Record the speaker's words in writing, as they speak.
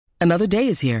Another day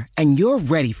is here, and you're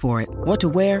ready for it. What to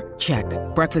wear? Check.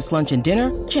 Breakfast, lunch, and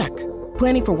dinner? Check.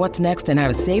 Planning for what's next and how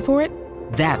to save for it?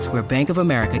 That's where Bank of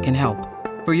America can help.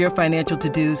 For your financial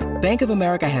to-dos, Bank of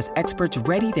America has experts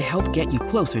ready to help get you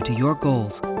closer to your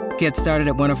goals. Get started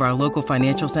at one of our local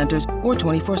financial centers or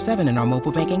 24/7 in our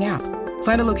mobile banking app.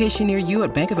 Find a location near you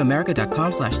at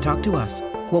bankofamerica.com/talktous.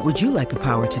 What would you like the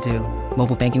power to do?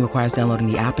 Mobile banking requires downloading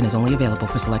the app and is only available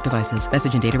for select devices.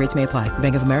 Message and data rates may apply.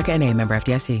 Bank of America N.A., member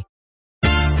FDIC.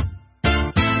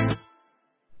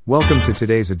 Welcome to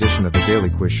today's edition of the Daily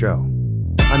Quiz Show.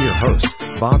 I'm your host,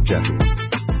 Bob Jeffy.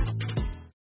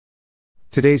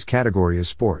 Today's category is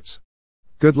sports.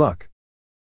 Good luck.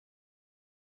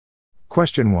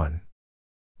 Question 1.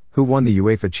 Who won the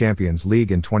UEFA Champions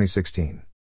League in 2016?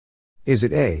 Is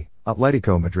it A.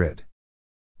 Atletico Madrid?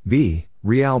 B.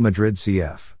 Real Madrid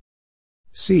CF?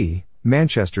 C.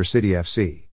 Manchester City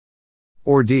FC?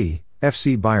 Or D.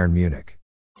 FC Bayern Munich?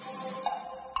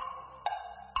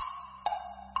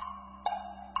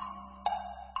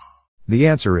 The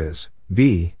answer is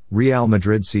B. Real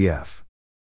Madrid CF.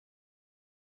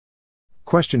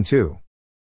 Question 2.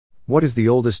 What is the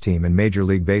oldest team in Major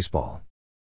League Baseball?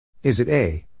 Is it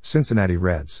A. Cincinnati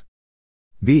Reds?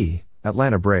 B.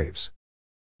 Atlanta Braves?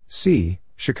 C.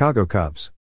 Chicago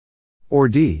Cubs? Or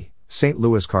D. St.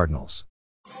 Louis Cardinals?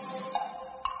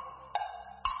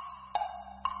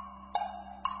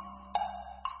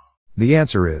 The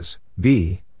answer is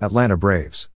B. Atlanta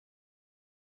Braves.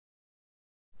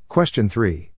 Question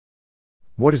 3.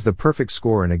 What is the perfect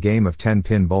score in a game of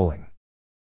 10-pin bowling?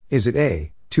 Is it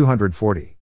A.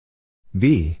 240?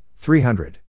 B.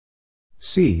 300?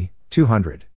 C.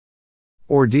 200?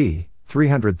 Or D.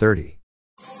 330?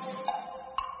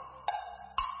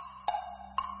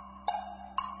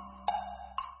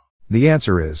 The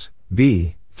answer is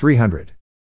B. 300.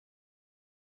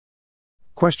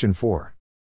 Question 4.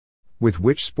 With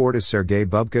which sport is Sergei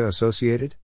Bubka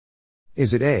associated?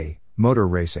 Is it A. Motor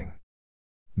racing?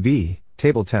 B.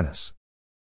 Table tennis?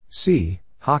 C.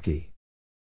 Hockey?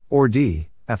 Or D.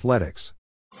 Athletics?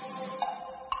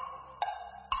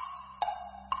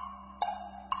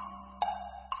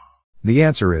 The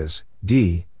answer is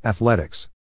D. Athletics.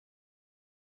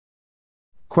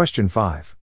 Question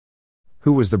 5.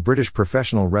 Who was the British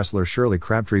professional wrestler Shirley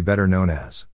Crabtree better known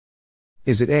as?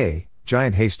 Is it A.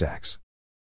 Giant Haystacks?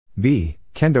 B.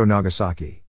 Kendo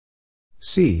Nagasaki?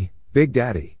 C. Big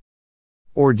Daddy?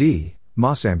 Or D.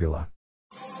 Massambula?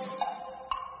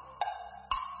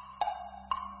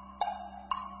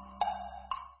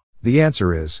 The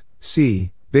answer is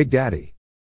C. Big Daddy.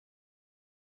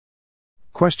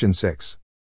 Question 6.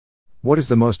 What is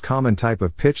the most common type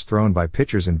of pitch thrown by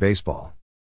pitchers in baseball?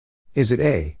 Is it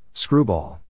A.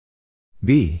 Screwball?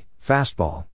 B.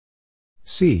 Fastball?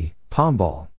 C. Palm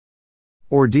ball?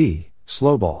 Or D.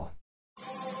 Slow ball?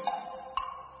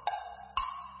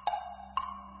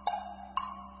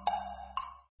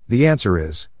 The answer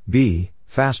is B.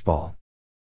 Fastball.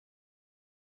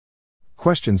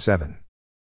 Question 7.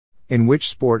 In which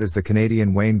sport is the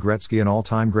Canadian Wayne Gretzky an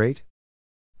all-time great?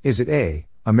 Is it A.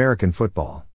 American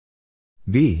football?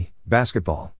 B.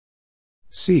 Basketball?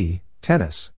 C.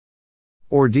 Tennis?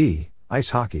 Or D. Ice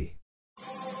hockey?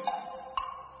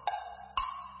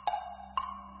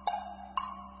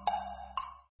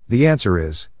 The answer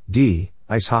is D.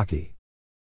 Ice hockey.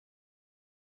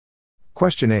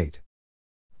 Question 8.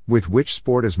 With which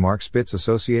sport is Mark Spitz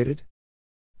associated?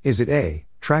 Is it A.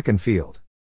 Track and field?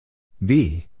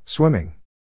 B. Swimming?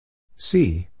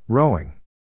 C. Rowing?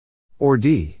 Or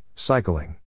D.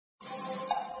 Cycling?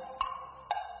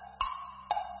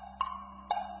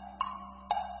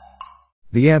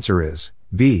 The answer is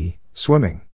B.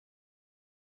 Swimming.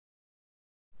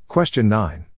 Question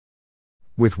 9.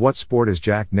 With what sport is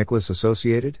Jack Nicklaus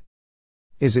associated?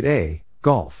 Is it A.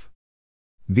 Golf?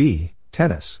 B.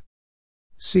 Tennis?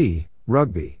 C.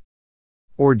 Rugby?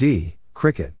 Or D.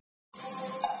 Cricket?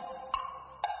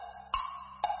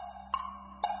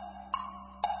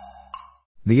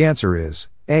 The answer is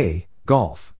A.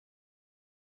 Golf.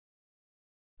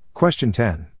 Question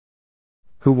 10.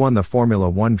 Who won the Formula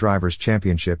One Drivers'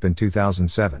 Championship in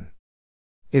 2007?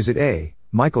 Is it A.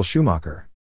 Michael Schumacher?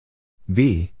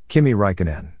 B. Kimi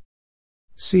Raikkonen?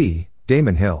 C.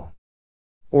 Damon Hill?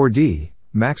 Or D.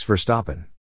 Max Verstappen?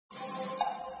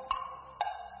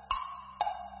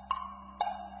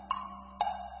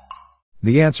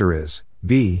 The answer is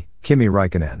B. Kimi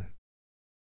Raikkonen.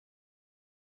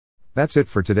 That's it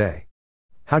for today.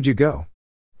 How'd you go?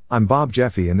 I'm Bob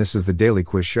Jeffy and this is the Daily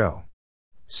Quiz Show.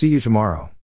 See you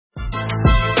tomorrow.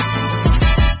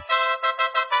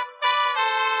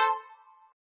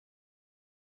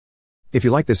 If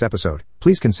you like this episode,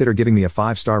 please consider giving me a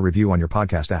 5-star review on your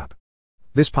podcast app.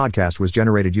 This podcast was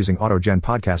generated using AutoGen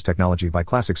podcast technology by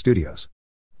Classic Studios.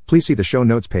 Please see the show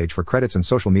notes page for credits and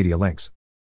social media links.